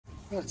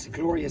Well, it's a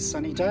glorious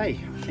sunny day.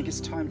 I think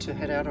it's time to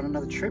head out on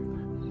another trip.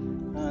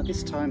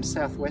 This time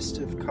southwest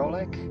of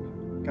Colac,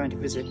 going to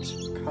visit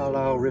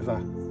Carlisle River.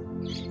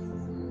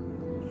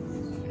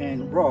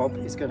 And Rob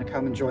is going to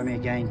come and join me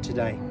again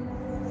today.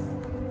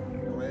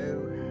 Hello.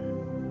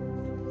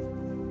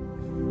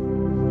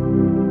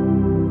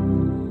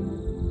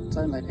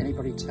 Don't let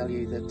anybody tell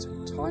you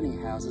that tiny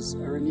houses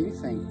are a new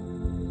thing.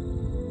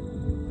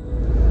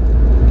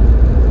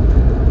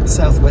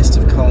 Southwest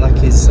of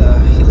Colac is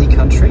hilly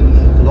country,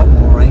 a lot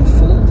more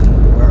rainfall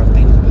where I've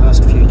been the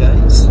past few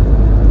days,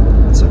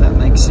 so that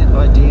makes it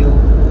ideal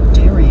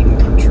dairying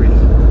country,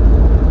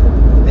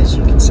 as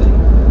you can see.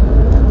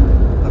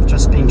 I've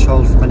just been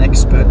told from an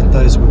expert that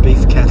those were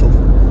beef cattle.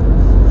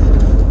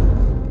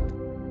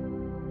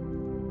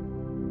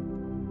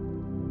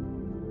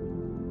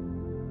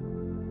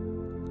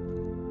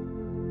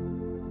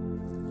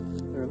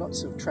 There are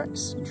lots of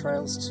tracks and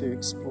trails to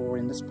explore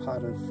in this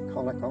part of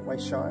Colac Otway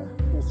Shire,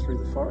 all through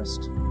the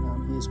forest.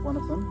 Here's one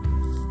of them,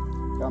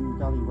 Gum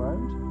Gully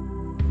Road.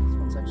 This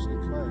one's actually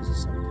closed,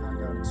 so we can't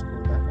go and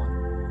explore that one.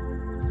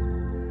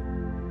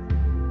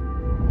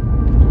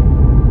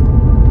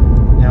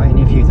 Now,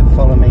 any of you that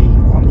follow me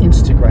on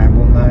Instagram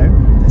will know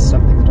there's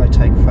something that I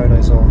take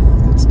photos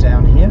of that's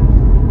down here.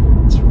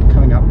 It's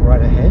coming up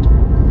right ahead.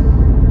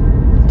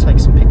 I'll take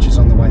some pictures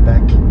on the way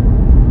back.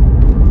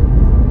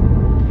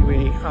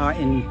 We are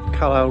in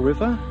Carlisle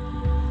River,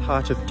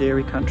 part of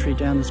dairy country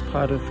down this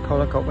part of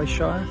Colac Otway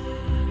Shire.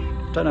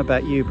 Don't know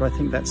about you, but I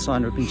think that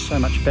sign would have been so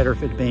much better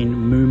if it had been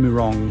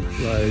Moomirong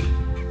Road.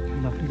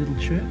 Lovely little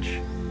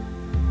church,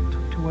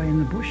 tucked away in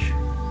the bush.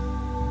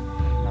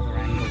 Another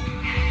angle.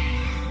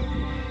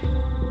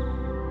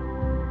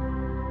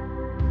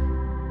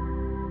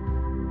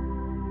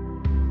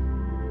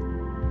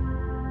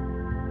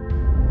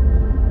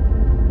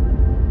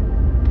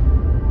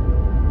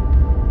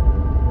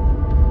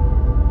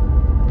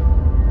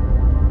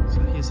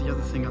 Here's the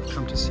other thing I've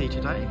come to see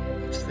today.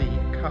 It's the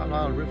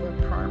Carlisle River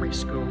Primary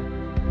School.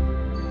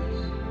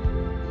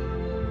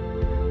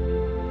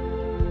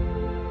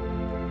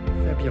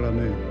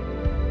 Fabulamoo.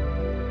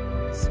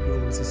 The school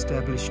was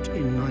established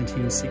in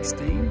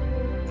 1916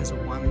 as a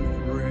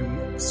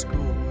one-room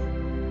school.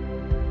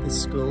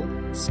 This school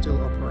still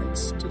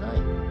operates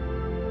today.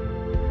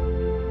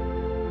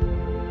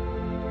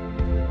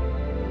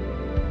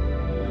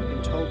 I've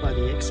been told by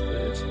the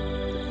expert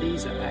that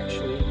these are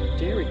actually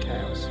dairy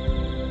cows.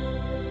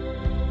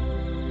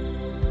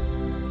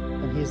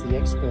 Here's the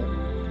expert.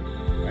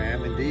 I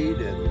am indeed,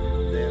 and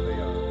there they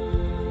are.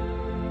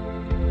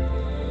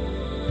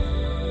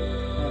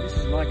 Now, this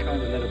is my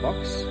kind of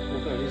letterbox,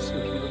 although it is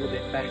looking a little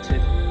bit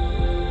battered.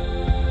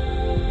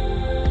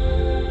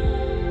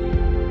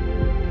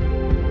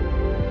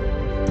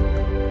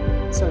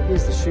 So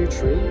here's the shoe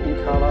tree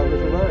in Carlisle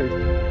River Road.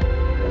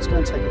 Let's go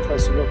and take a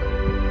closer look.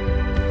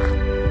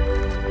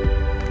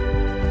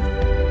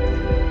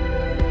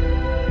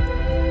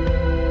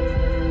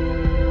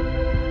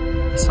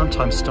 I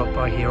sometimes stop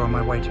by here on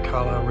my way to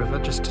Carlisle River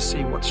just to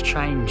see what's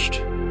changed.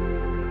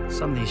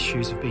 Some of these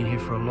shoes have been here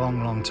for a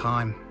long, long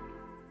time.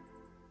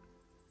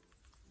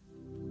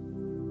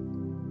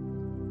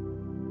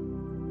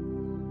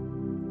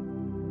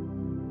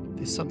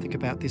 There's something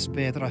about this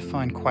bear that I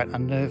find quite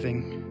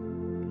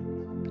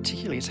unnerving,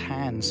 particularly its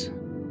hands.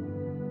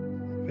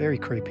 Very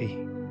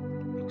creepy.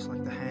 Looks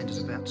like the hand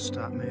is about to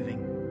start moving.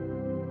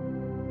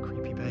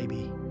 Creepy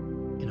baby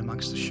in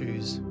amongst the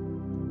shoes.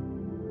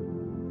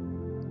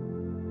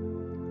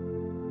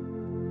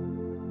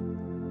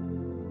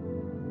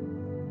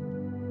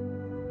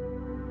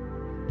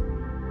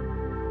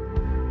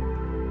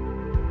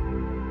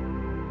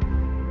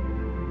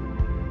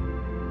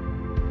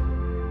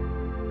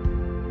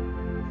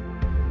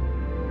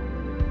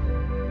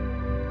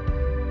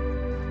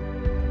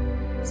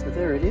 So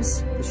there it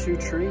is, the shoe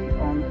tree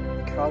on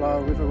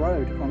Carlisle River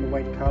Road on the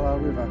way to Carlisle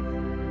River.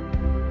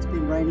 It's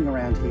been raining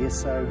around here,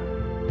 so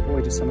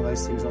boy do some of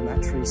those things on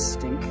that tree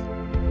stink.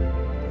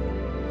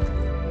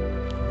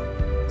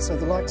 So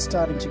the light's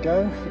starting to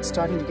go, it's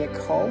starting to get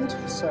cold,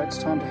 so it's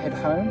time to head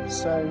home.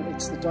 So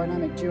it's the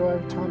dynamic duo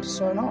time to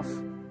sign off.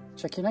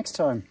 Check you next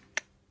time.